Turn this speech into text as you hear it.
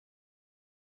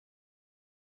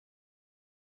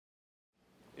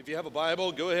If you have a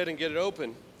Bible, go ahead and get it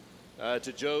open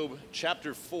to Job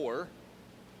chapter 4.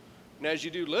 And as you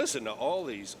do, listen to all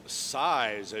these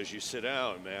sighs as you sit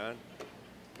down, man.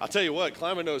 I'll tell you what,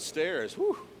 climbing those stairs,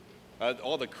 whew,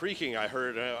 all the creaking I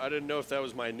heard, I didn't know if that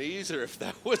was my knees or if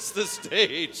that was the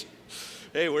stage.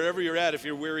 Hey, wherever you're at, if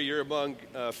you're weary, you're among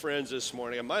friends this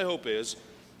morning. And my hope is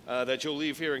that you'll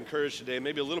leave here encouraged today,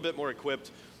 maybe a little bit more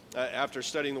equipped after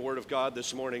studying the Word of God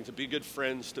this morning to be good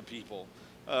friends to people.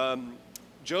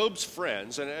 Job's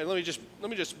friends, and let me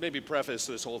just maybe preface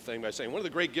this whole thing by saying one of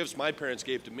the great gifts my parents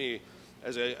gave to me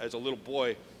as a little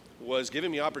boy was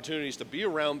giving me opportunities to be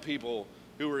around people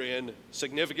who were in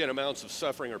significant amounts of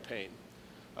suffering or pain.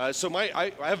 So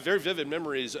I have very vivid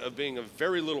memories of being a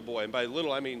very little boy, and by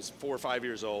little I mean 4 or 5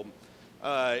 years old,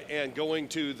 and going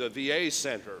to the VA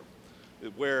center,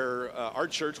 where our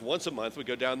church once a month would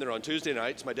go down there on Tuesday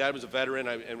nights. My dad was a veteran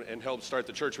and helped start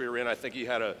the church we were in. I think he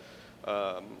had a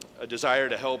desire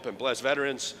to help and bless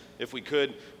veterans if we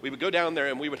could. We would go down there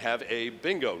and we would have a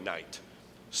bingo night.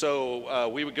 So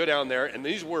we would go down there, and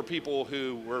these were people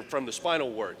who were from the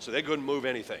spinal ward, so they couldn't move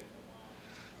anything.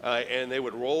 And they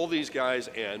would roll these guys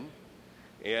in,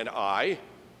 and I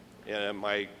and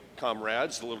my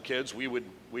comrades, the little kids, we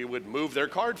would move their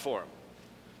card for them.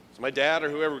 So my dad or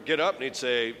whoever would get up and he'd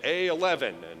say A11,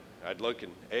 and I'd look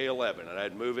and A11, and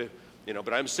I'd move it.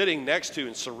 But I'm sitting next to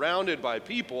and surrounded by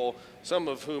people, some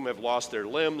of whom have lost their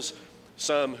limbs,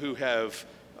 some who have,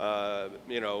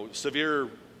 severe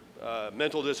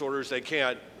mental disorders. They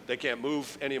can't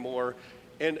move anymore.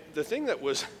 And the thing that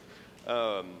was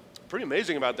pretty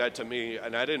amazing about that to me,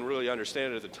 and I didn't really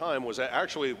understand it at the time, was that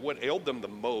actually what ailed them the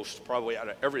most, probably out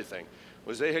of everything,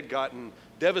 was they had gotten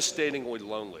devastatingly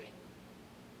lonely.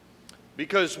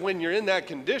 Because when you're in that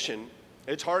condition,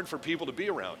 it's hard for people to be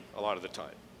around a lot of the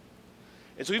time.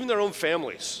 And so even their own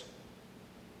families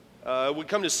would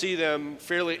come to see them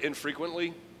fairly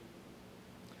infrequently.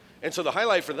 And so the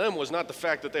highlight for them was not the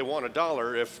fact that they won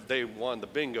 $1 if they won the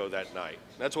bingo that night.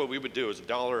 That's what we would do, is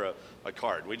 $1 a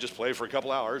card. We'd just play for a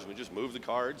couple hours. We'd just move the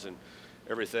cards and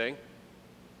everything.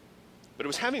 But it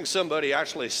was having somebody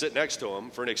actually sit next to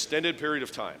them for an extended period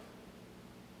of time.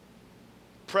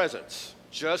 Presence,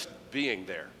 just being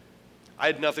there. I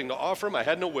had nothing to offer them. I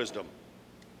had no wisdom.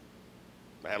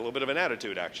 I had a little bit of an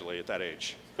attitude, actually, at that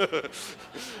age.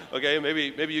 Okay,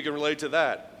 maybe you can relate to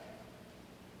that.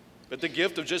 But the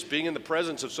gift of just being in the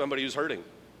presence of somebody who's hurting.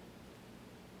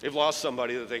 They've lost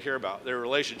somebody that they care about. Their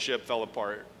relationship fell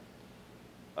apart.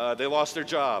 They lost their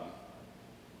job.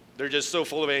 They're just so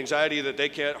full of anxiety that they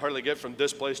can't hardly get from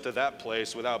this place to that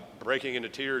place without breaking into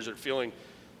tears or feeling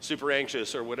super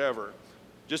anxious or whatever.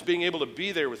 Just being able to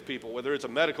be there with people, whether it's a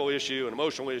medical issue, an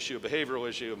emotional issue, a behavioral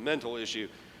issue, a mental issue,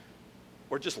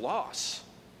 or just loss.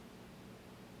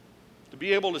 To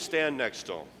be able to stand next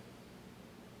to them,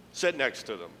 sit next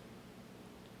to them,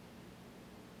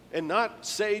 and not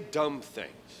say dumb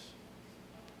things.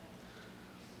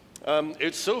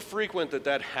 It's so frequent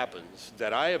that happens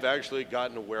that I have actually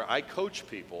gotten to where I coach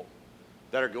people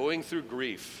that are going through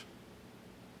grief.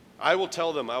 I will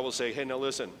tell them, I will say, hey, now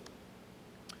listen,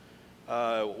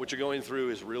 what you're going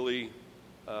through is really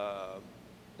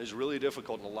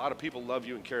difficult, and a lot of people love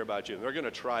you and care about you, and they're going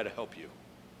to try to help you.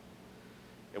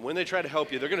 And when they try to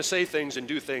help you, they're going to say things and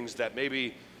do things that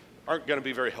maybe aren't going to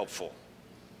be very helpful.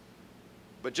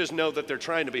 But just know that they're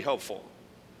trying to be helpful.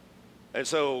 And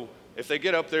so if they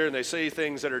get up there and they say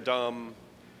things that are dumb,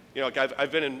 like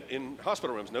I've been in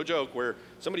hospital rooms, no joke, where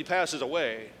somebody passes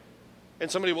away,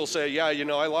 and somebody will say, yeah,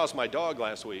 I lost my dog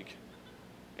last week.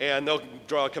 And they'll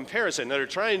draw a comparison. They're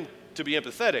trying to be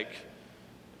empathetic,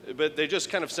 but they just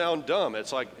kind of sound dumb.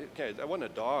 It's like, okay, that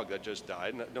wasn't a dog that just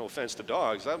died. No offense to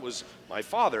dogs. That was my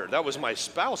father. That was my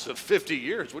spouse of 50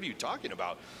 years. What are you talking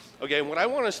about? Okay, and what I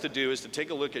want us to do is to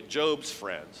take a look at Job's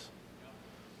friends.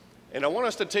 And I want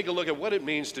us to take a look at what it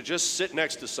means to just sit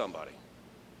next to somebody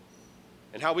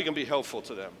and how we can be helpful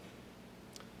to them.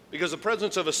 Because the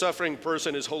presence of a suffering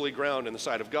person is holy ground in the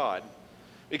sight of God.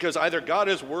 Because either God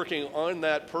is working on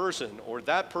that person or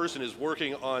that person is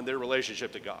working on their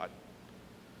relationship to God.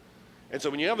 And so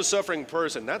when you have a suffering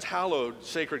person, that's hallowed,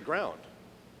 sacred ground.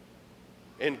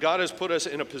 And God has put us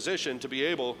in a position to be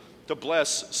able to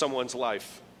bless someone's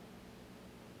life.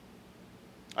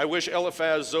 I wish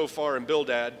Eliphaz, Zophar, and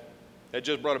Bildad had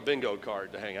just brought a bingo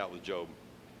card to hang out with Job.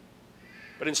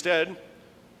 But instead,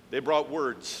 they brought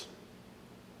words,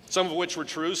 some of which were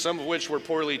true, some of which were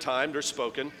poorly timed or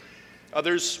spoken.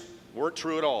 Others weren't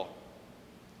true at all.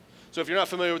 So if you're not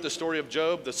familiar with the story of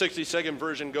Job, the 60-second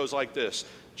version goes like this.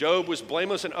 Job was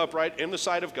blameless and upright in the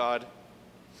sight of God.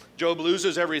 Job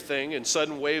loses everything in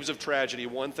sudden waves of tragedy,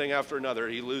 one thing after another.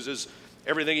 He loses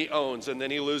everything he owns, and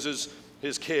then he loses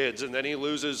his kids, and then he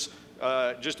loses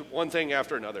just one thing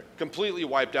after another. Completely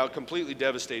wiped out, completely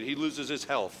devastated. He loses his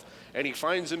health, and he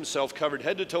finds himself covered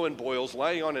head to toe in boils,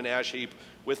 lying on an ash heap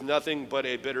with nothing but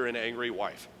a bitter and angry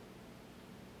wife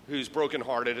who's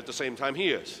brokenhearted at the same time he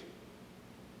is.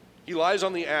 He lies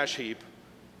on the ash heap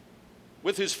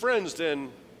with his friends,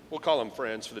 then we'll call them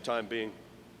friends for the time being,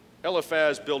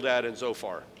 Eliphaz, Bildad, and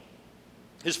Zophar.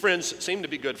 His friends seem to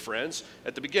be good friends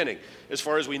at the beginning. As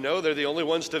far as we know, they're the only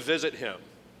ones to visit him.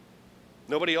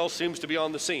 Nobody else seems to be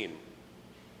on the scene.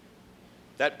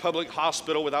 That public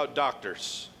hospital without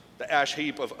doctors, the ash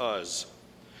heap of Uz.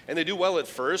 And they do well at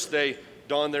first. They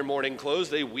don their mourning clothes,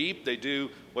 they weep, they do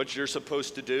what you're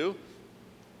supposed to do.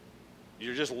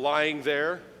 You're just lying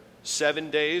there. 7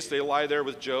 days they lie there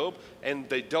with Job, and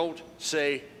they don't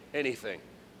say anything.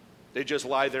 They just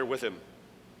lie there with him.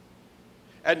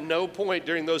 At no point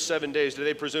during those 7 days do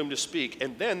they presume to speak,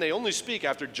 and then they only speak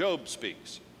after Job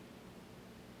speaks.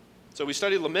 So we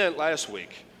studied lament last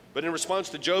week, but in response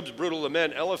to Job's brutal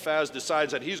lament, Eliphaz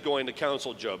decides that he's going to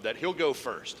counsel Job, that he'll go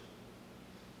first,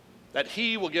 that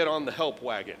he will get on the help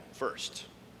wagon first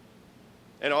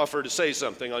and offer to say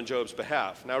something on Job's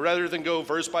behalf. Now, rather than go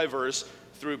verse by verse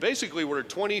through basically what are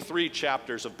 23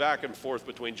 chapters of back and forth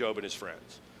between Job and his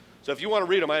friends. So if you want to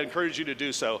read them, I encourage you to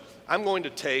do so. I'm going to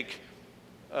take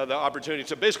the opportunity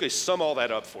to basically sum all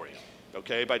that up for you,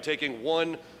 okay, by taking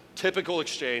one typical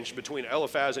exchange between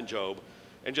Eliphaz and Job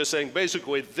and just saying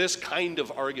basically this kind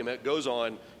of argument goes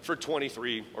on for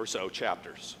 23 or so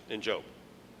chapters in Job.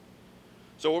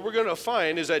 So what we're going to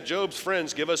find is that Job's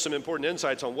friends give us some important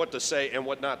insights on what to say and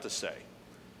what not to say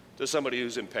to somebody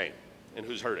who's in pain and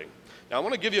who's hurting. Now, I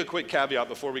want to give you a quick caveat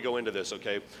before we go into this,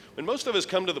 okay? When most of us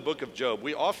come to the book of Job,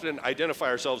 we often identify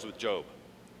ourselves with Job.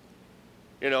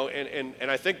 You know,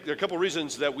 and I think there are a couple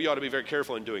reasons that we ought to be very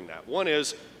careful in doing that. One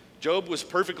is, Job was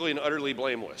perfectly and utterly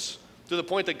blameless, to the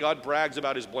point that God brags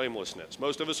about his blamelessness.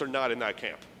 Most of us are not in that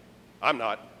camp. I'm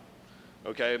not.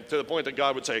 Okay, to the point that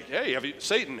God would say, hey,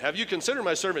 Satan, have you considered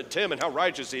my servant Tim and how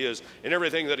righteous he is in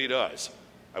everything that he does?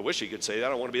 I wish he could say that. I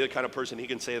don't want to be the kind of person he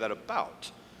can say that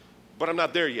about. But I'm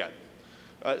not there yet.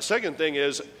 Second thing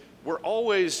is, we're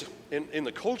always, in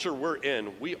the culture we're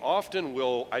in, we often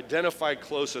will identify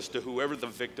closest to whoever the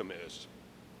victim is.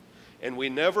 And we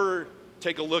never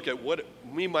take a look at what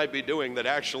we might be doing that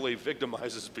actually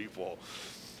victimizes people.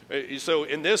 So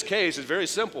in this case, it's very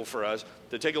simple for us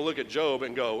to take a look at Job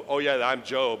and go, oh yeah, I'm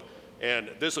Job, and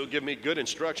this will give me good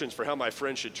instructions for how my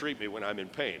friends should treat me when I'm in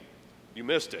pain. You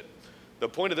missed it. The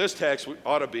point of this text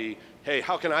ought to be, hey,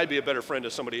 how can I be a better friend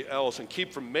to somebody else and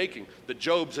keep from making the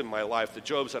Jobs in my life, the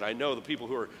Jobs that I know, the people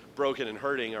who are broken and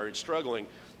hurting or struggling.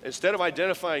 Instead of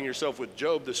identifying yourself with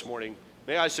Job this morning,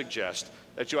 may I suggest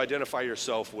that you identify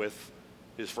yourself with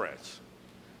his friends.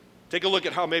 Take a look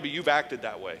at how maybe you've acted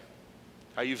that way,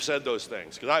 how you've said those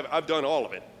things, because I've done all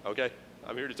of it, okay?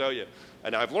 I'm here to tell you.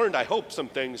 And I've learned, I hope, some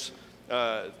things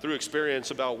through experience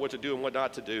about what to do and what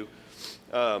not to do.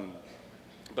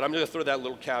 But I'm going to throw that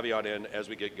little caveat in as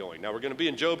we get going. Now, we're going to be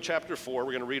in Job chapter 4.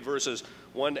 We're going to read verses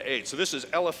 1 to 8. So this is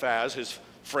Eliphaz, his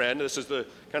friend. This is the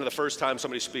kind of the first time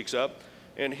somebody speaks up.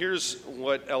 And here's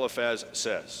what Eliphaz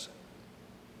says.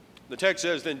 The text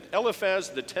says, then Eliphaz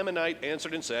the Temanite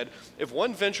answered and said, if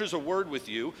one ventures a word with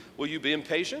you, will you be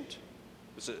impatient?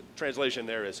 The translation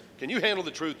there is, can you handle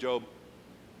the truth, Job?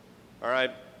 All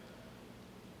right.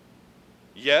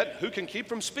 Yet, who can keep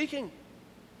from speaking?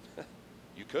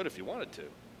 You could if you wanted to.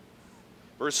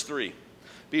 Verse 3,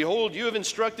 behold, you have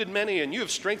instructed many, and you have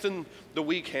strengthened the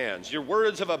weak hands. Your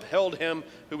words have upheld him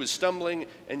who was stumbling,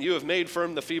 and you have made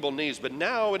firm the feeble knees. But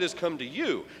now it has come to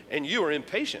you, and you are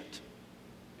impatient.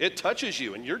 It touches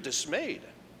you, and you're dismayed.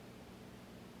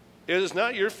 It is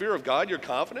not your fear of God, your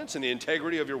confidence, and the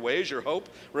integrity of your ways, your hope.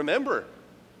 Remember,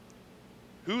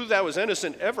 who that was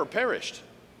innocent ever perished?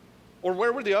 Or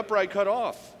where were the upright cut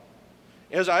off?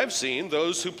 As I have seen,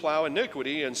 those who plow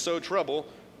iniquity and sow trouble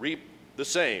reap the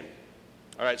same.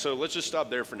 All right, so let's just stop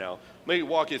there for now. Let me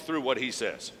walk you through what he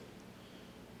says.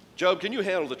 Job, can you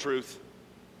handle the truth?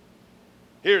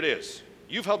 Here it is.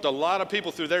 You've helped a lot of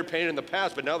people through their pain in the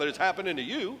past, but now that it's happening to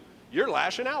you, you're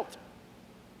lashing out.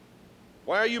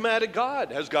 Why are you mad at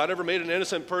God? Has God ever made an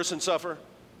innocent person suffer?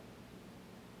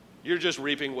 You're just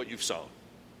reaping what you've sown.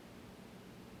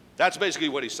 That's basically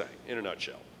what he's saying in a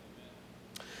nutshell.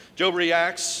 Job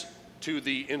reacts to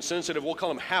the insensitive, we'll call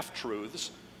them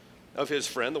half-truths, of his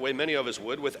friend, the way many of us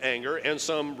would, with anger and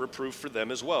some reproof for them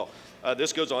as well.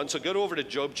 This goes on. So go over to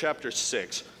Job chapter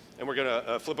 6, and we're going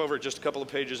to flip over just a couple of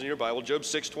pages in your Bible. Job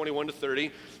 6, 21 to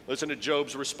 30. Listen to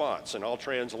Job's response, and I'll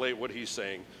translate what he's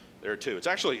saying there too. It's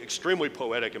actually extremely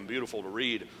poetic and beautiful to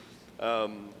read.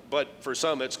 But for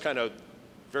some, it's kind of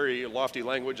very lofty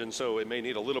language, and so it may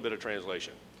need a little bit of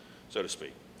translation, so to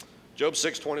speak. Job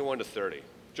 6:21-30.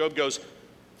 Job goes,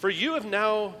 "For you have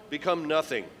now become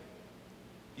nothing.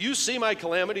 You see my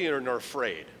calamity and are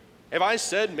afraid. Have I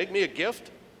said, make me a gift?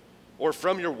 Or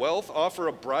from your wealth offer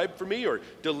a bribe for me, or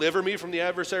deliver me from the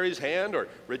adversary's hand, or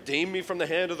redeem me from the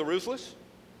hand of the ruthless?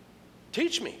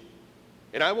 Teach me,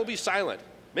 and I will be silent.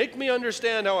 Make me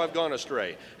understand how I've gone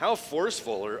astray. How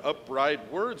forceful are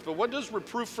upright words, but what does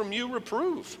reproof from you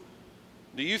reprove?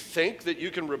 Do you think that you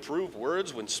can reprove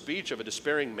words when speech of a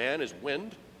despairing man is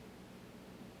wind?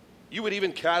 You would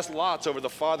even cast lots over the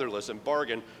fatherless and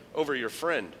bargain over your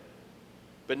friend.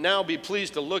 But now be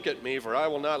pleased to look at me, for I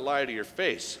will not lie to your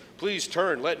face. Please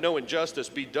turn, let no injustice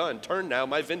be done. Turn now,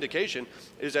 my vindication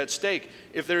is at stake.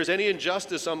 If there is any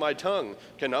injustice on my tongue,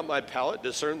 cannot my palate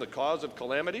discern the cause of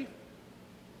calamity?"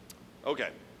 Okay,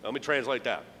 let me translate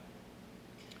that.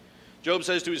 Job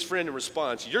says to his friend in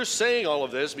response, "You're saying all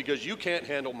of this because you can't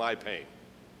handle my pain.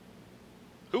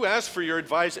 Who asked for your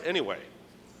advice anyway?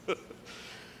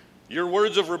 Your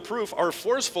words of reproof are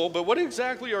forceful, but what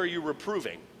exactly are you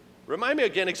reproving? Remind me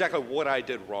again exactly what I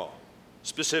did wrong,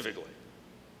 specifically."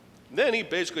 Then he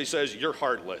basically says, "You're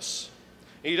heartless."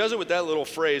 And he does it with that little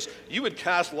phrase, "You would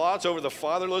cast lots over the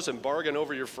fatherless and bargain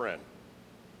over your friend."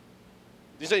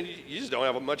 He's saying, you just don't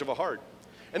have much of a heart.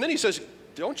 And then he says,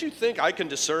 "Don't you think I can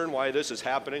discern why this is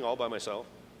happening all by myself?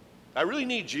 I really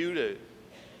need you to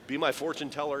be my fortune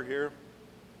teller here."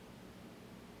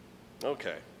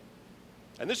 Okay.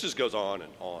 And this just goes on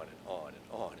and on and on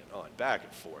and on and on, back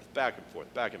and forth, back and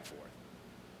forth, back and forth.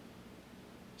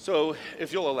 So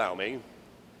if you'll allow me,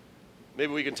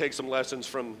 maybe we can take some lessons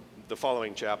from the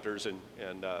following chapters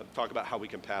and talk about how we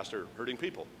can pastor hurting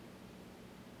people.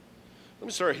 Let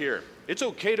me start here. It's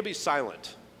okay to be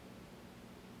silent.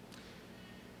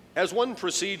 As one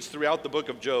proceeds throughout the book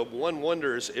of Job, one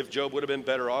wonders if Job would have been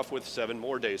better off with 7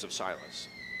 more days of silence.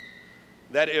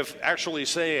 That if actually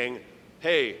saying,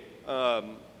 "Hey,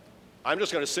 I'm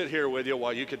just going to sit here with you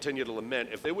while you continue to lament,"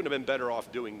 if they wouldn't have been better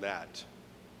off doing that.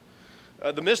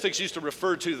 The mystics used to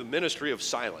refer to the ministry of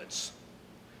silence.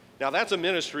 Now, that's a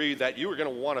ministry that you are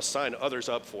going to want to sign others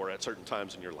up for at certain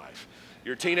times in your life.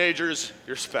 Your teenagers,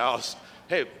 your spouse.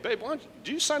 "Hey, babe,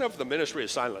 do you sign up for the ministry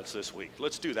of silence this week?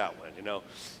 Let's do that one, you know."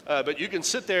 But you can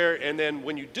sit there, and then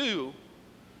when you do,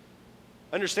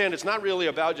 understand it's not really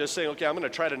about just saying, "Okay, I'm going to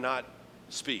try to not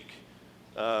speak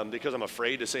because I'm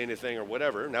afraid to say anything," or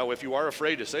whatever. Now, if you are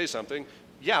afraid to say something,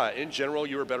 yeah, in general,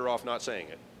 you are better off not saying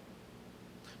it.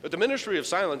 But the ministry of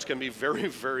silence can be very,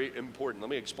 very important. Let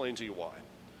me explain to you why.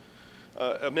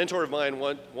 A mentor of mine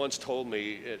once told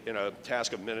me in a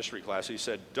task of ministry class, he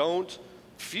said, "Don't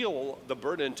feel the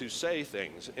burden to say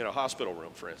things in a hospital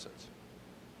room, for instance.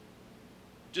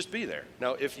 Just be there."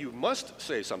 Now, if you must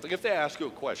say something, if they ask you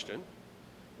a question,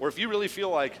 or if you really feel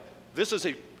like this is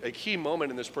a key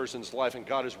moment in this person's life and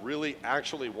God is really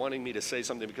actually wanting me to say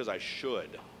something because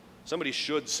somebody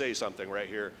should say something right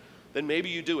here, then maybe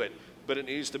you do it. But it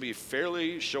needs to be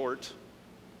fairly short,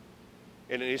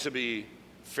 and it needs to be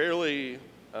fairly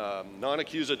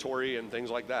non-accusatory and things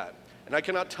like that. And I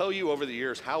cannot tell you over the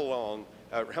years how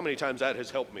many times that has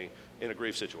helped me in a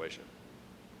grief situation.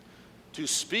 To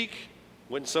speak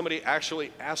when somebody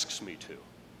actually asks me to.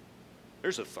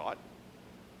 There's a thought.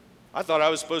 I thought I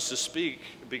was supposed to speak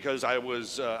because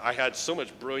I had so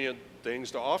much brilliant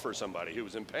things to offer somebody who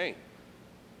was in pain.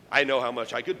 I know how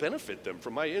much I could benefit them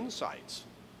from my insights.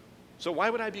 So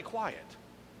why would I be quiet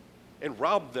and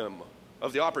rob them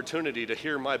of the opportunity to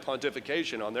hear my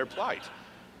pontification on their plight,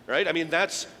 right? I mean,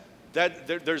 there's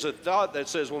a thought that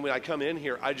says when I come in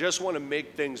here, I just want to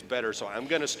make things better, so I'm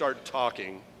going to start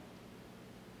talking.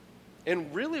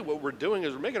 And really what we're doing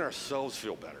is we're making ourselves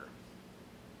feel better.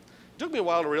 It took me a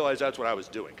while to realize that's what I was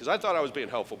doing, because I thought I was being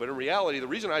helpful. But in reality, the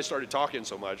reason I started talking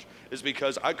so much is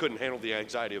because I couldn't handle the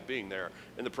anxiety of being there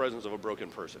in the presence of a broken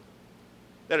person.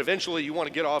 That eventually you want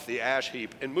to get off the ash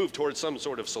heap and move towards some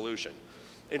sort of solution,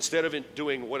 instead of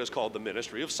doing what is called the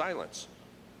ministry of silence.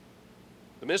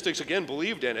 The mystics, again,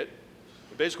 believed in it.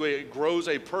 Basically, it grows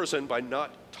a person by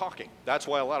not talking. That's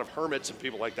why a lot of hermits and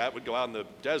people like that would go out in the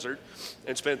desert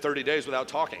and spend 30 days without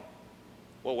talking.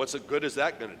 Well, what's the good is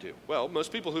that going to do? Well,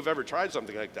 most people who've ever tried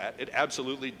something like that, it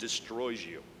absolutely destroys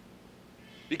you,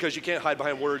 because you can't hide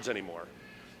behind words anymore.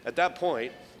 At that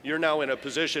point, you're now in a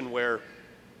position where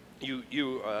you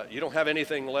don't have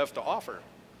anything left to offer.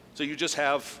 So you just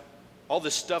have all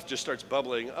this stuff just starts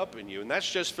bubbling up in you, and that's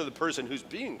just for the person who's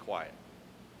being quiet.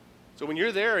 So when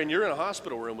you're there and you're in a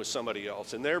hospital room with somebody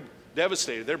else and they're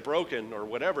devastated, they're broken or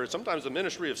whatever, sometimes the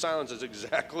ministry of silence is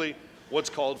exactly what's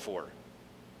called for.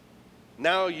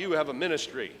 Now you have a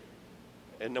ministry,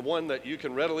 and the one that you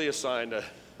can readily assign to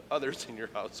others in your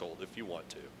household if you want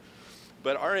to.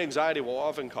 But our anxiety will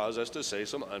often cause us to say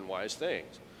some unwise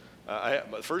things. The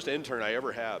first intern I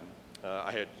ever had,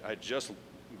 I had just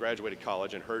graduated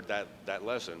college and heard that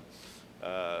lesson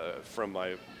from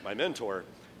my mentor,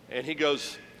 and he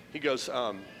goes,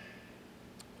 I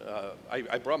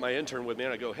brought my intern with me,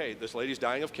 and I go, hey, this lady's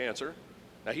dying of cancer.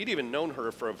 Now, he'd even known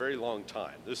her for a very long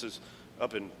time. This is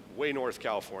up in way North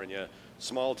California,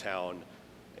 small town.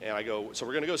 And I go, so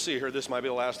we're going to go see her. This might be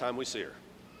the last time we see her.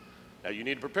 Now, you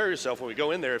need to prepare yourself when we go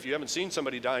in there. If you haven't seen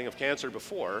somebody dying of cancer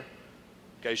before,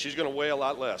 okay, she's going to weigh a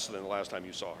lot less than the last time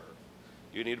you saw her.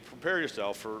 You need to prepare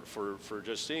yourself for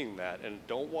just seeing that. And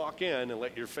don't walk in and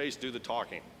let your face do the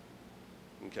talking.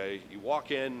 Okay, you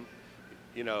walk in,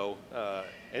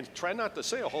 and try not to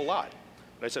say a whole lot.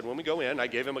 And I said, when we go in, I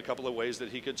gave him a couple of ways that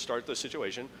he could start the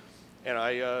situation. And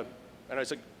I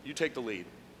said, you take the lead.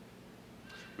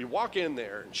 We walk in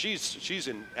there, and she's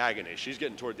in agony. She's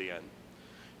getting toward the end.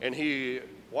 And he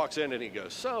walks in, and he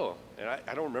goes, so, and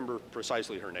I don't remember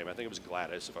precisely her name. I think it was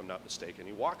Gladys, if I'm not mistaken.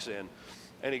 He walks in,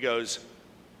 and he goes,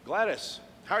 Gladys,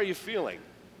 how are you feeling?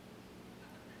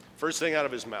 First thing out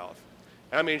of his mouth.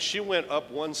 I mean, she went up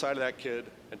one side of that kid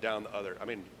and down the other. I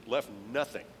mean, left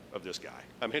nothing of this guy.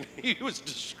 I mean, he was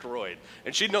destroyed.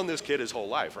 And she'd known this kid his whole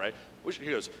life, right?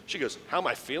 She goes, how am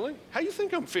I feeling? How you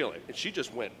think I'm feeling? And she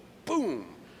just went, boom.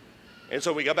 And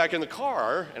so we got back in the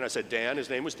car, and I said, Dan, his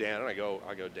name was Dan, and I go,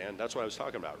 Dan, that's what I was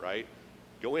talking about, right?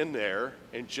 Go in there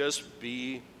and just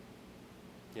be,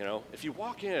 if you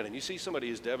walk in and you see somebody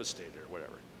who's devastated or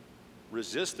whatever,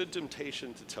 resist the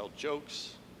temptation to tell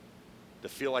jokes, to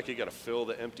feel like you got to fill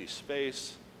the empty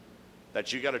space,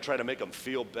 that you got to try to make them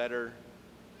feel better,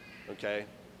 okay?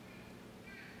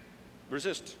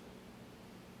 Resist.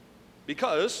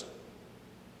 Because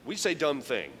we say dumb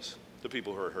things to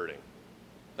people who are hurting.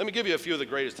 Let me give you a few of the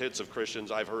greatest hits of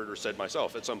Christians I've heard or said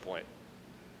myself at some point.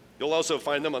 You'll also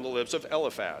find them on the lips of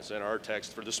Eliphaz in our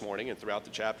text for this morning and throughout the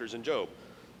chapters in Job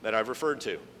that I've referred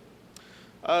to.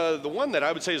 The one that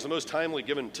I would say is the most timely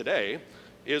given today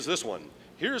is this one.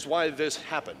 Here's why this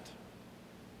happened.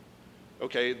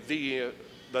 Okay, the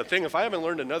thing, if I haven't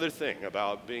learned another thing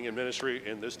about being in ministry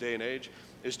in this day and age,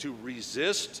 is to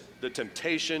resist the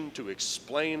temptation to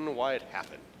explain why it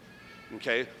happened.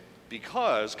 Okay,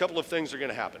 because a couple of things are going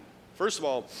to happen. First of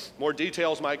all, more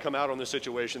details might come out on the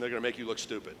situation. They're going to make you look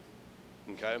stupid.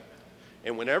 Okay,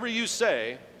 and whenever you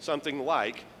say something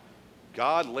like,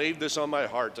 God laid this on my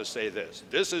heart to say this.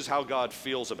 This is how God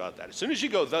feels about that. As soon as you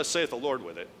go, thus saith the Lord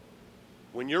with it,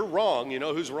 when you're wrong, you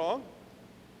know who's wrong?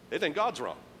 They think God's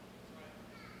wrong.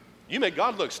 You make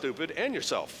God look stupid and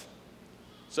yourself.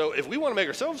 So if we want to make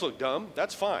ourselves look dumb,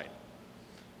 that's fine.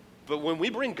 But when we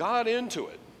bring God into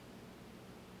it,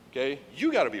 okay,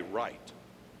 you got to be right.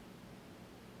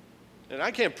 And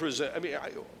I can't present,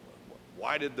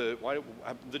 why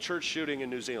the church shooting in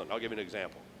New Zealand? I'll give you an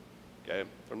example, okay,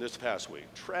 from this past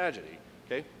week. Tragedy,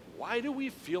 okay? Why do we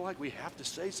feel like we have to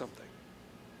say something?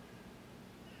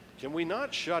 Can we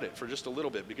not shut it for just a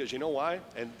little bit? Because you know why?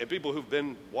 And people who've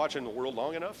been watching the world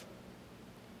long enough,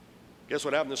 guess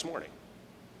what happened this morning?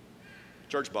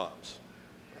 Church bombs,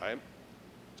 right?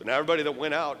 So now everybody that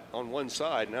went out on one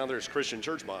side, now there's Christian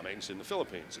church bombings in the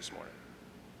Philippines this morning,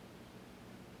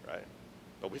 right?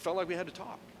 But we felt like we had to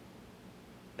talk.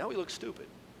 Now we look stupid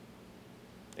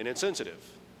and insensitive.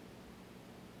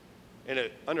 And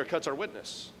it undercuts our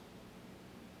witness.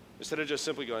 Instead of just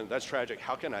simply going, that's tragic,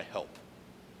 how can I help?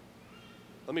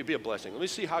 Let me be a blessing. Let me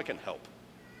see how I can help.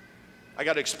 I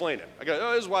got to explain it.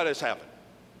 This is why this happened.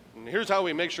 And here's how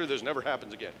we make sure this never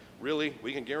happens again. Really,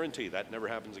 we can guarantee that never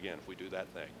happens again if we do that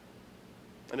thing.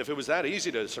 And if it was that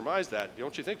easy to surmise that,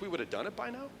 don't you think we would have done it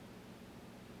by now?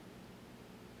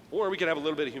 Or we could have a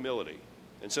little bit of humility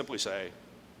and simply say,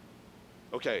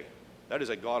 okay, that is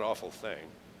a god-awful thing.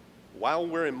 While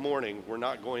we're in mourning, we're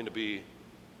not going to be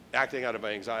acting out of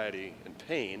anxiety and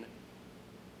pain.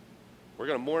 We're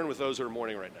going to mourn with those who are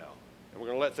mourning right now. And we're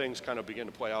going to let things kind of begin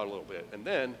to play out a little bit. And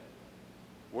then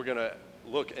we're going to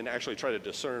look and actually try to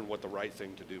discern what the right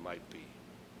thing to do might be.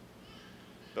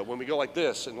 But when we go like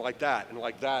this and like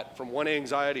that, from one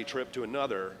anxiety trip to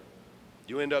another,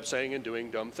 you end up saying and doing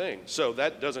dumb things. So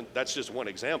that's just one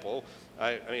example.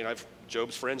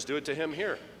 Job's friends do it to him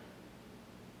here.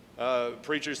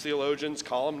 Preachers, theologians,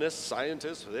 columnists,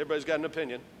 scientists, everybody's got an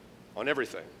opinion on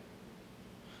everything.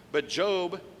 But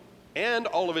Job and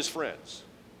all of his friends,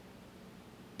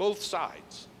 both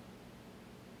sides,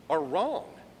 are wrong.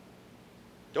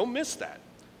 Don't miss that.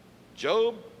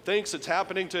 Job thinks it's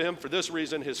happening to him for this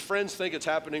reason. His friends think it's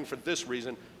happening for this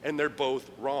reason, and they're both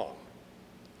wrong.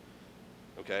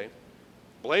 okay?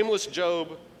 Blameless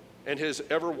Job and his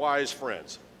ever-wise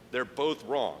friends, they're both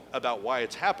wrong about why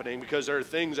it's happening, because there are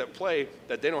things at play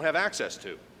that they don't have access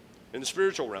to in the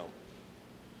spiritual realm.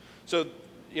 So,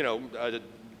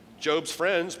 Job's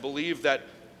friends believe that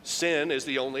sin is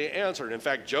the only answer. And in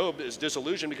fact, Job is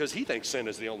disillusioned because he thinks sin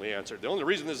is the only answer. The only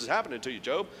reason this is happening to you,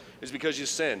 Job, is because you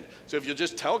sinned. So if you'll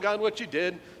just tell God what you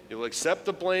did, you'll accept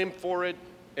the blame for it,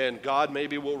 and God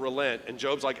maybe will relent. And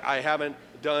Job's like, I haven't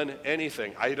done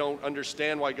anything. I don't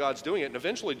understand why God's doing it. And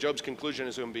eventually Job's conclusion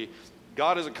is going to be,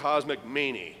 God is a cosmic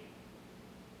meanie.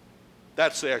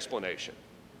 That's the explanation.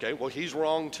 Okay, well, he's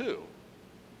wrong too.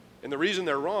 And the reason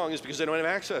they're wrong is because they don't have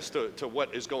access to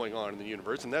what is going on in the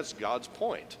universe, and that's God's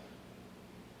point.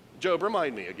 Job,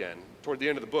 remind me again, toward the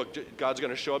end of the book, God's going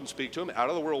to show up and speak to him out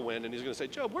of the whirlwind, and he's going to say,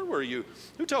 Job, where were you?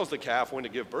 Who tells the calf when to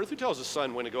give birth? Who tells the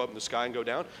sun when to go up in the sky and go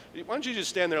down? Why don't you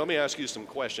just stand there? Let me ask you some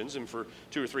questions. And for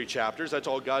 2 or 3 chapters, that's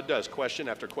all God does, question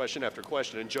after question after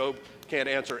question, and Job can't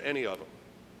answer any of them.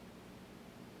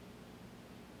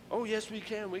 Oh, yes, we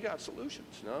can. We got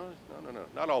solutions. No.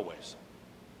 Not always.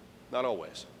 Not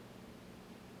always.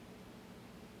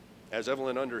 As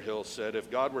Evelyn Underhill said, if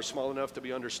God were small enough to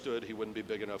be understood, he wouldn't be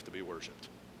big enough to be worshiped.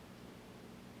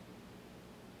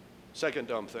 Second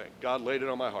dumb thing, God laid it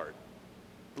on my heart.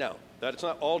 Now, that's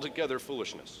not altogether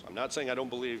foolishness. I'm not saying I don't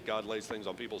believe God lays things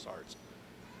on people's hearts.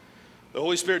 The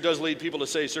Holy Spirit does lead people to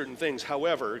say certain things.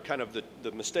 However, kind of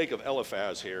the mistake of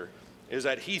Eliphaz here is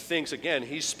that he thinks, again,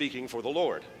 he's speaking for the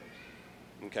Lord.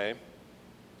 Okay?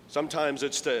 Sometimes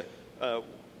it's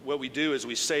what we do is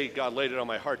we say, God laid it on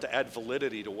my heart to add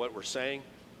validity to what we're saying,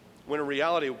 when in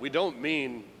reality, we don't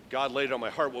mean God laid it on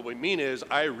my heart. What we mean is,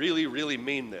 I really, really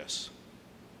mean this.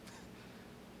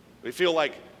 We feel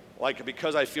like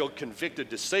because I feel convicted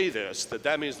to say this,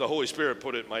 that means the Holy Spirit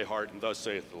put it in my heart, and thus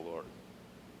saith the Lord.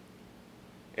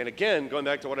 And again, going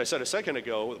back to what I said a second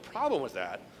ago, the problem with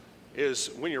that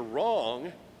is when you're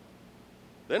wrong,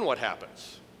 then what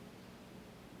happens?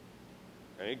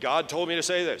 Okay, God told me to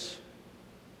say this.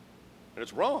 And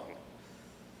it's wrong.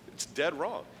 It's dead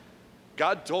wrong.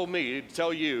 God told me to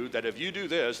tell you that if you do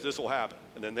this, this will happen.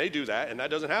 And then they do that, and that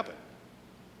doesn't happen.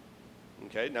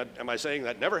 Okay, now am I saying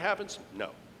that never happens? No.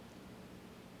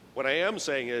 What I am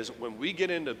saying is when we get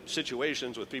into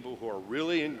situations with people who are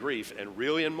really in grief and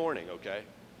really in mourning, okay,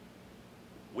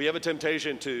 we have a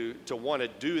temptation to want to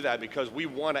do that because we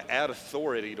want to add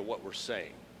authority to what we're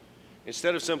saying.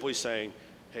 Instead of simply saying,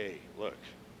 hey, look,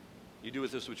 you do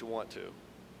with this what you want to.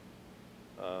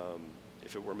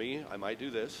 If it were me, I might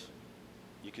do this.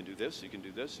 You can do this, you can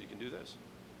do this, you can do this.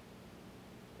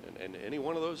 And any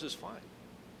one of those is fine.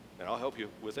 And I'll help you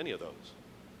with any of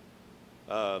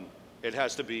those. It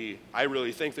has to be, I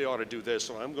really think they ought to do this,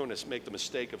 so I'm going to make the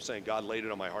mistake of saying, God laid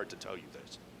it on my heart to tell you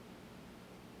this.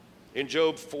 In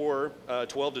Job 4,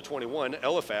 12 to 21,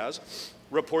 Eliphaz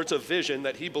reports a vision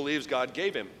that he believes God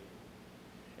gave him.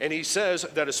 And he says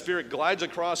that a spirit glides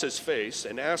across his face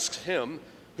and asks him,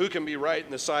 who can be right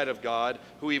in the sight of God,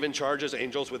 who even charges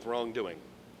angels with wrongdoing?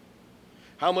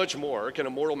 How much more can a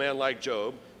mortal man like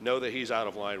Job know that he's out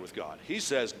of line with God? He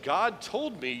says, God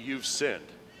told me you've sinned.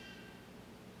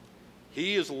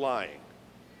 He is lying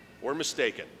or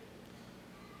mistaken,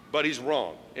 but he's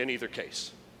wrong in either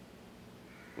case.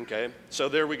 Okay, so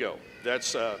there we go.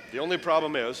 That's the only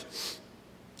problem is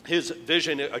his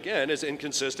vision, again, is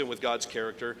inconsistent with God's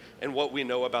character and what we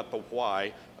know about the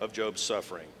why of Job's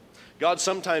suffering. God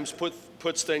sometimes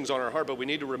puts things on our heart, but we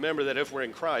need to remember that if we're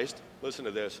in Christ, listen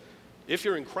to this, if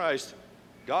you're in Christ,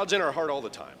 God's in our heart all the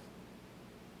time.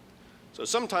 So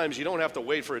sometimes you don't have to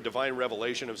wait for a divine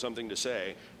revelation of something to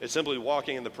say. It's simply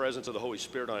walking in the presence of the Holy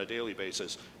Spirit on a daily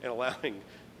basis and allowing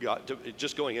God to,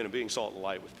 just going in and being salt and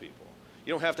light with people.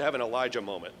 You don't have to have an Elijah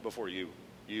moment before you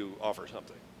offer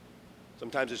something.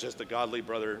 Sometimes it's just a godly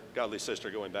brother, godly sister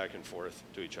going back and forth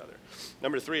to each other.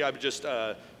 Number 3, I would just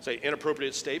say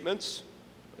inappropriate statements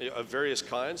of various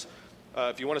kinds.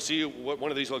 If you want to see what one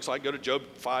of these looks like, go to Job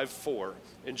 5:4.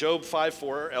 In Job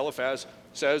 5:4, Eliphaz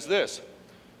says this.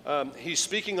 He's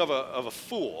speaking of a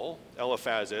fool,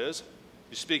 Eliphaz is.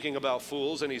 He's speaking about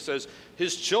fools, and he says,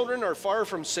 his children are far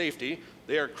from safety.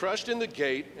 They are crushed in the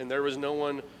gate, and there was no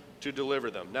one to deliver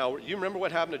them. Now, you remember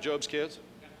what happened to Job's kids?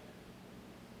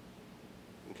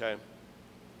 Okay.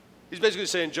 He's basically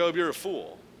saying, Job, you're a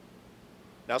fool.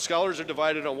 Now, scholars are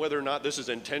divided on whether or not this is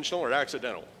intentional or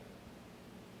accidental.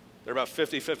 They're about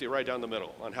 50-50 right down the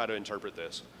middle on how to interpret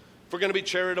this. If we're going to be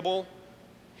charitable,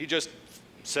 he just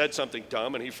said something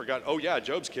dumb and he forgot, oh yeah,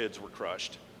 Job's kids were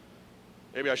crushed.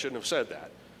 Maybe I shouldn't have said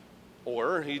that.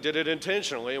 Or he did it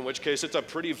intentionally, in which case it's a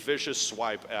pretty vicious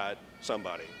swipe at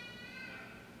somebody.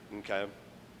 Okay?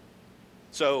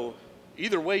 So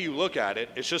Either way you look at it,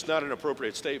 it's just not an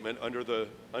appropriate statement under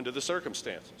the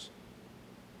circumstances.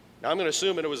 Now, I'm going to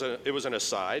assume it was an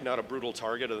aside, not a brutal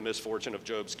target of the misfortune of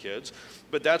Job's kids,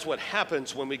 but that's what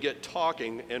happens when we get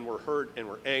talking and we're hurt and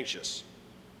we're anxious.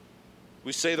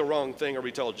 We say the wrong thing or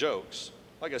we tell jokes.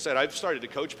 Like I said, I've started to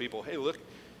coach people. Hey, look,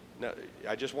 now,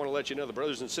 I just want to let you know the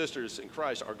brothers and sisters in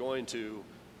Christ we're going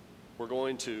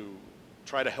to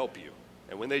try to help you.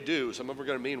 And when they do, some of them are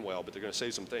going to mean well, but they're going to say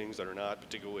some things that are not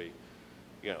particularly,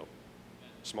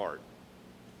 smart.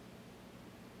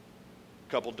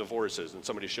 Couple divorces, and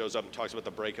somebody shows up and talks about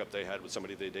the breakup they had with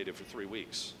somebody they dated for 3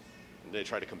 weeks, and they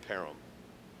try to compare them.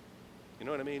 You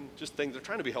know what I mean? Just things, they're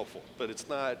trying to be helpful, but it's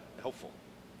not helpful.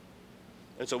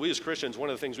 And so we as Christians, one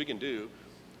of the things we can do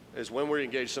is when we're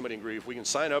engaged somebody in grief, we can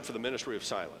sign up for the ministry of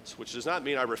silence, which does not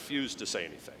mean I refuse to say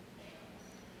anything.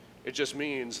 It just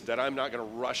means that I'm not going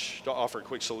to rush to offer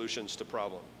quick solutions to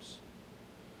problems.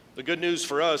 The good news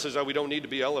for us is that we don't need to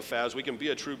be Eliphaz. We can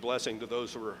be a true blessing to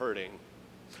those who are hurting.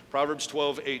 Proverbs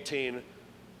 12:18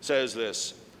 says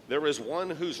this, "There is one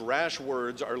whose rash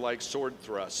words are like sword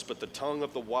thrusts, but the tongue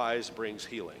of the wise brings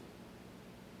healing."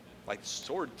 Like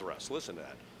sword thrusts, listen to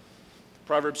that.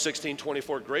 Proverbs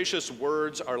 16:24, "Gracious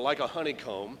words are like a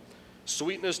honeycomb,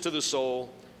 sweetness to the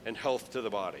soul and health to the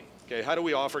body." Okay, how do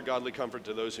we offer godly comfort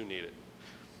to those who need it?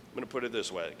 I'm going to put it this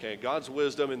way, okay? God's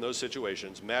wisdom in those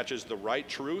situations matches the right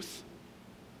truth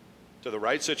to the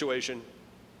right situation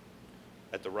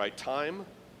at the right time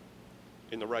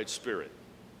in the right spirit,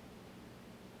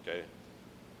 okay?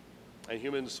 And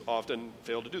humans often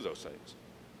fail to do those things.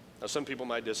 Now, some people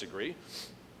might disagree.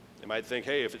 They might think,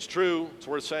 hey, if it's true, it's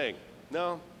worth saying.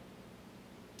 No.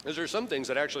 Because there are some things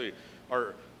that actually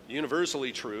are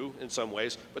universally true in some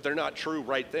ways, but they're not true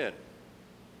right then.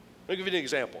 Let me give you an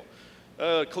example.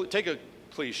 Take a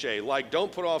cliche, like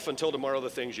don't put off until tomorrow the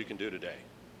things you can do today.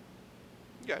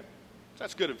 Okay,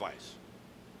 that's good advice.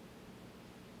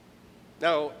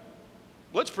 Now,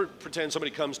 let's pretend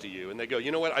somebody comes to you and they go,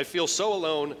 you know what, I feel so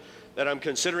alone that I'm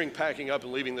considering packing up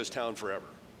and leaving this town forever.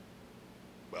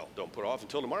 Well, don't put off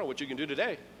until tomorrow what you can do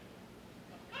today.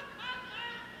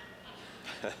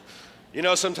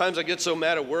 Sometimes I get so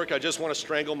mad at work, I just want to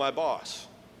strangle my boss.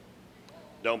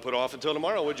 Don't put off until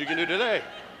tomorrow what you can do today,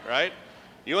 right?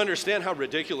 You understand how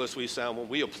ridiculous we sound when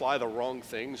we apply the wrong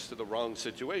things to the wrong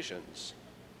situations,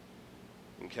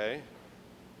 okay?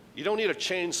 You don't need a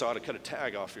chainsaw to cut a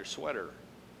tag off your sweater,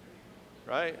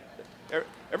 right?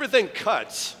 Everything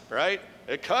cuts, right?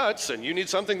 It cuts, and you need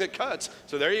something that cuts.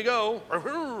 So there you go.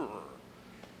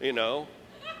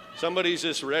 Somebody's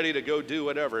just ready to go do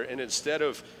whatever, and instead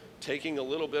of taking a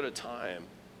little bit of time,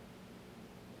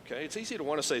 okay, it's easy to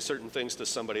want to say certain things to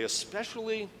somebody,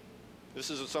 especially, this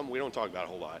is something we don't talk about a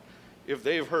whole lot, if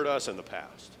they've hurt us in the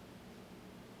past.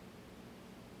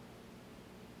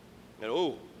 And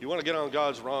you want to get on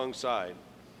God's wrong side.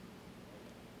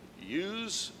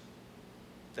 Use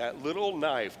that little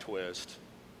knife twist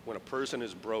when a person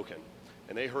is broken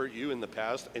and they hurt you in the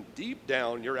past, and deep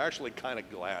down, you're actually kind of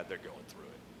glad they're going through it.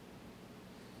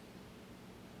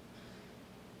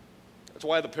 That's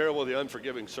why the parable of the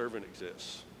unforgiving servant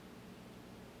exists,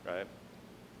 right?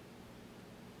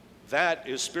 That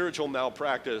is spiritual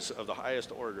malpractice of the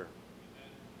highest order.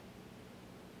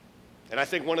 And I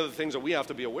think one of the things that we have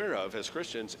to be aware of as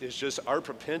Christians is just our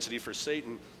propensity for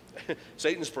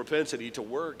Satan's propensity to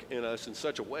work in us in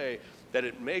such a way that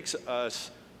it makes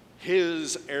us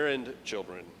his errand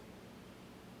children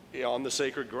on the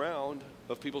sacred ground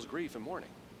of people's grief and mourning.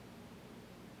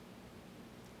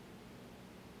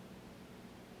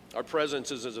 Our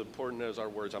presence is as important as our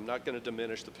words. I'm not going to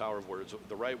diminish the power of words.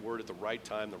 The right word at the right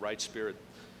time, the right spirit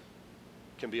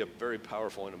can be a very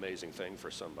powerful and amazing thing for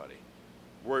somebody.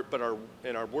 But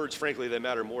our words, frankly, they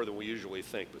matter more than we usually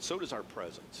think, but so does our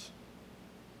presence.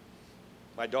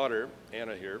 My daughter,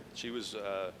 Anna here, she was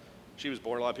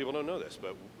born, a lot of people don't know this,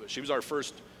 but she was our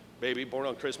first baby, born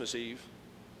on Christmas Eve.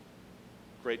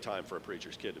 Great time for a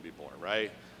preacher's kid to be born,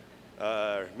 right?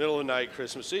 Middle of the night,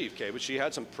 Christmas Eve, okay, but she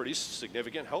had some pretty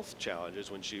significant health challenges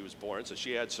when she was born, so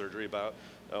she had surgery about,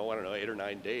 8 or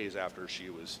 9 days after she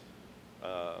was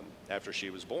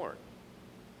born.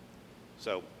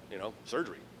 So,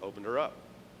 surgery opened her up.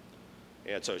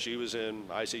 And so she was in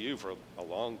ICU for a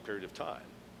long period of time.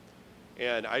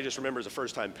 And I just remember as a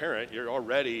first-time parent, you're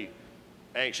already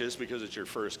anxious because it's your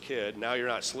first kid. Now you're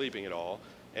not sleeping at all.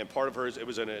 And part of hers, it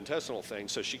was an intestinal thing,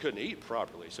 so she couldn't eat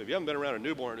properly. So if you haven't been around a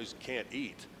newborn who can't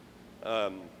eat,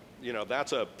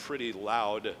 that's a pretty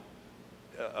loud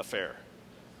affair.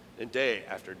 And day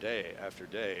after day after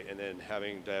day, and then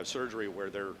having to have surgery where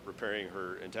they're repairing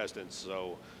her intestines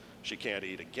so she can't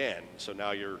eat again. So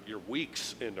now you're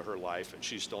weeks into her life and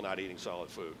she's still not eating solid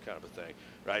food, kind of a thing,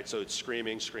 right? So it's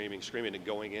screaming, and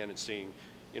going in and seeing,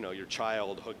 your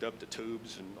child hooked up to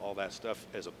tubes and all that stuff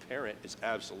as a parent is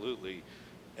absolutely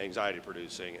anxiety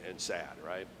producing and sad,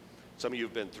 right? Some of you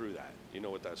have been through that. You know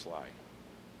what that's like.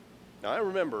 Now, I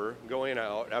remember going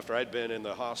out after I'd been in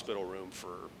the hospital room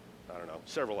for, I don't know,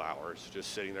 several hours,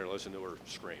 just sitting there listening to her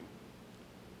scream.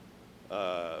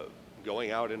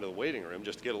 Going out into the waiting room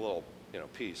just to get a little,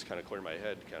 peace, kind of clear my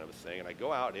head kind of a thing. And I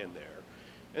go out in there,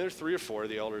 and there's 3 or 4 of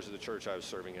the elders of the church I was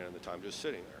serving in at the time just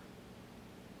sitting there.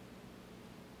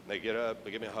 And they get up,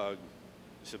 they give me a hug,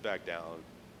 sit back down,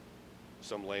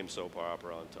 some lame soap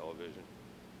opera on television.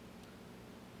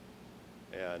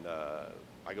 And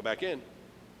I go back in.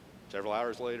 Several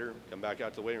hours later, come back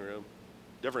out to the waiting room.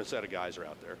 Different set of guys are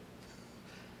out there.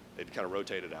 They'd kind of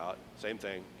rotated out. Same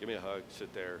thing. Give me a hug.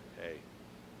 Sit there. Hey,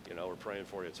 we're praying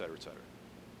for you, et cetera, et cetera.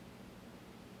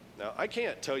 Now, I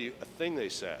can't tell you a thing they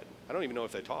said. I don't even know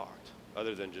if they talked,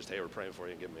 other than just, hey, we're praying for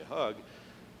you and giving me a hug.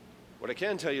 What I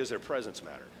can tell you is their presence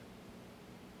mattered.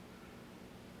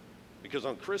 Because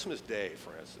on Christmas Day,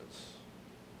 for instance,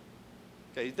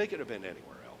 okay, they could have been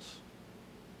anywhere else,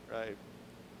 right?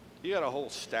 You got a whole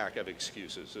stack of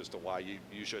excuses as to why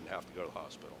you shouldn't have to go to the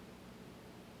hospital,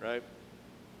 right?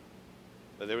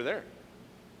 But they were there.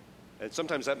 And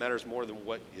sometimes that matters more than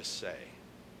what you say.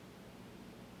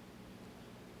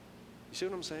 You see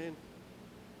what I'm saying?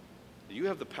 You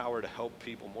have the power to help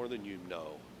people more than you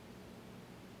know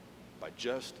by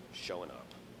just showing up.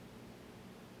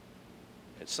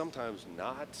 And sometimes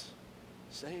not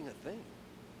saying a thing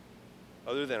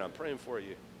other than I'm praying for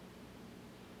you,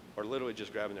 or literally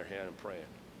just grabbing their hand and praying.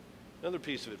 Another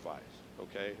piece of advice,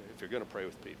 okay, if you're going to pray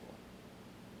with people,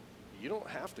 you don't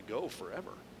have to go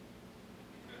forever,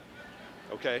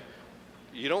 okay?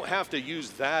 You don't have to use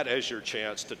that as your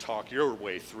chance to talk your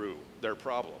way through their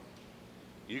problem.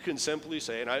 You can simply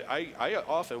say, and I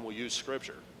often will use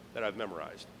scripture that I've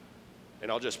memorized,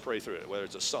 and I'll just pray through it, whether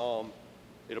it's a psalm,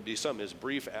 it'll be something as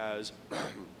brief as,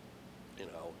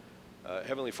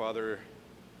 Heavenly Father,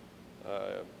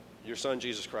 your Son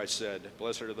Jesus Christ said,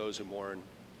 blessed are those who mourn,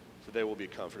 for they will be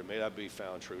comforted. May that be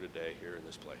found true today here in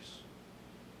this place.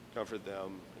 Comfort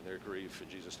them in their grief. In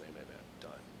Jesus' name, amen.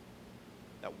 Done.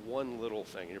 That one little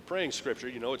thing. And you're praying scripture,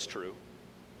 you know it's true.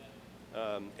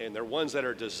 And they're ones that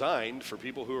are designed for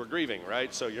people who are grieving,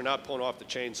 right? So you're not pulling off the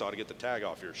chainsaw to get the tag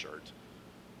off your shirt.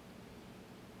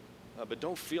 But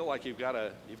don't feel like you've got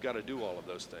to do all of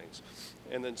those things.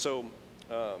 And then so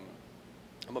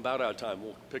I'm about out of time.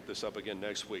 We'll pick this up again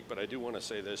next week. But I do want to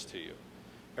say this to you.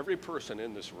 Every person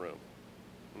in this room,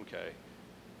 okay,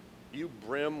 you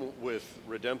brim with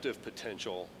redemptive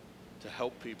potential to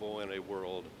help people in a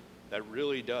world that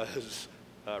really does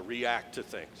react to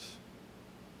things.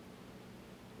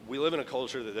 We live in a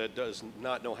culture that does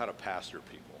not know how to pastor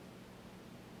people.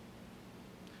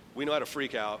 We know how to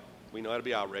freak out. We know how to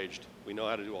be outraged. We know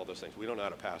how to do all those things. We don't know how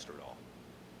to pastor at all.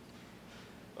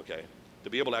 Okay? To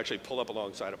be able to actually pull up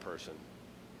alongside a person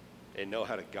and know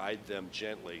how to guide them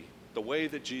gently the way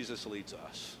that Jesus leads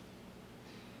us.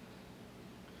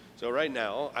 So right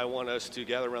now, I want us to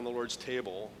gather around the Lord's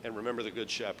table and remember the Good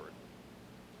Shepherd.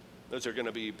 Those are going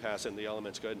to be passing the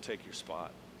elements. Go ahead and take your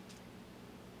spot.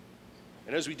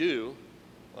 And as we do,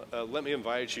 let me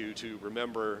invite you to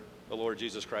remember the Lord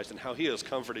Jesus Christ and how he has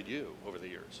comforted you over the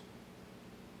years.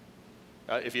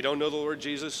 If you don't know the Lord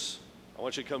Jesus, I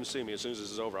want you to come see me as soon as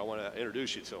this is over. I want to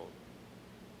introduce you to him.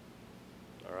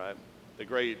 All right? The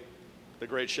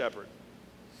great shepherd.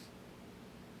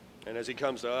 And as he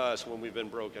comes to us when we've been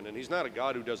broken, and he's not a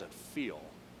God who doesn't feel.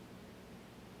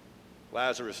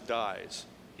 Lazarus dies.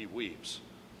 He weeps.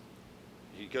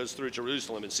 He goes through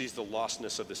Jerusalem and sees the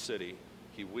lostness of the city.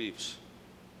 He weeps.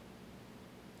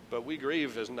 But we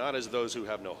grieve as not as those who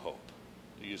have no hope,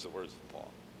 to use the words of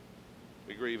Paul.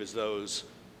 We grieve as those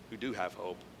who do have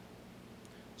hope.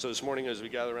 So this morning as we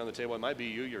gather around the table, it might be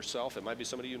you yourself, it might be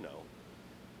somebody you know.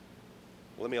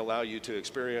 Let me allow you to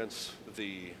experience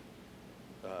the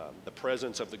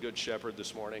presence of the Good Shepherd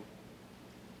this morning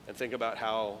and think about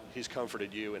how he's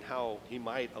comforted you and how he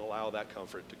might allow that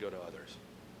comfort to go to others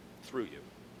through you.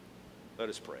 Let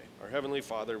us pray. Our Heavenly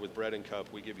Father, with bread and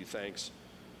cup, we give you thanks.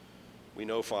 We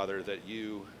know, Father, that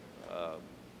you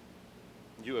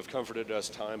have comforted us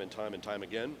time and time and time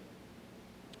again.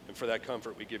 And for that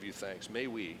comfort, we give you thanks. May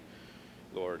we,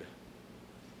 Lord,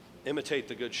 imitate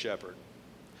the Good Shepherd.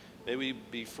 May we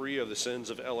be free of the sins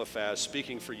of Eliphaz,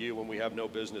 speaking for you when we have no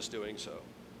business doing so.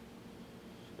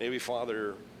 May we,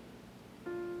 Father,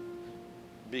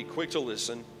 be quick to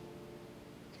listen,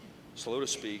 slow to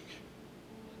speak,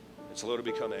 and slow to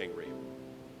become angry.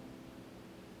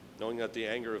 knowing that the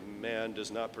anger of man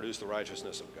does not produce the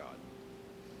righteousness of God.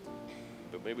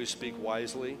 But may we speak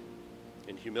wisely,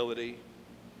 in humility,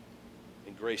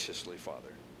 and graciously,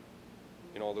 Father,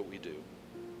 in all that we do.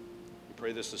 We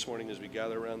pray this morning as we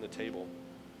gather around the table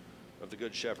of the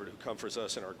Good Shepherd who comforts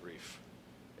us in our grief.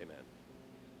 Amen.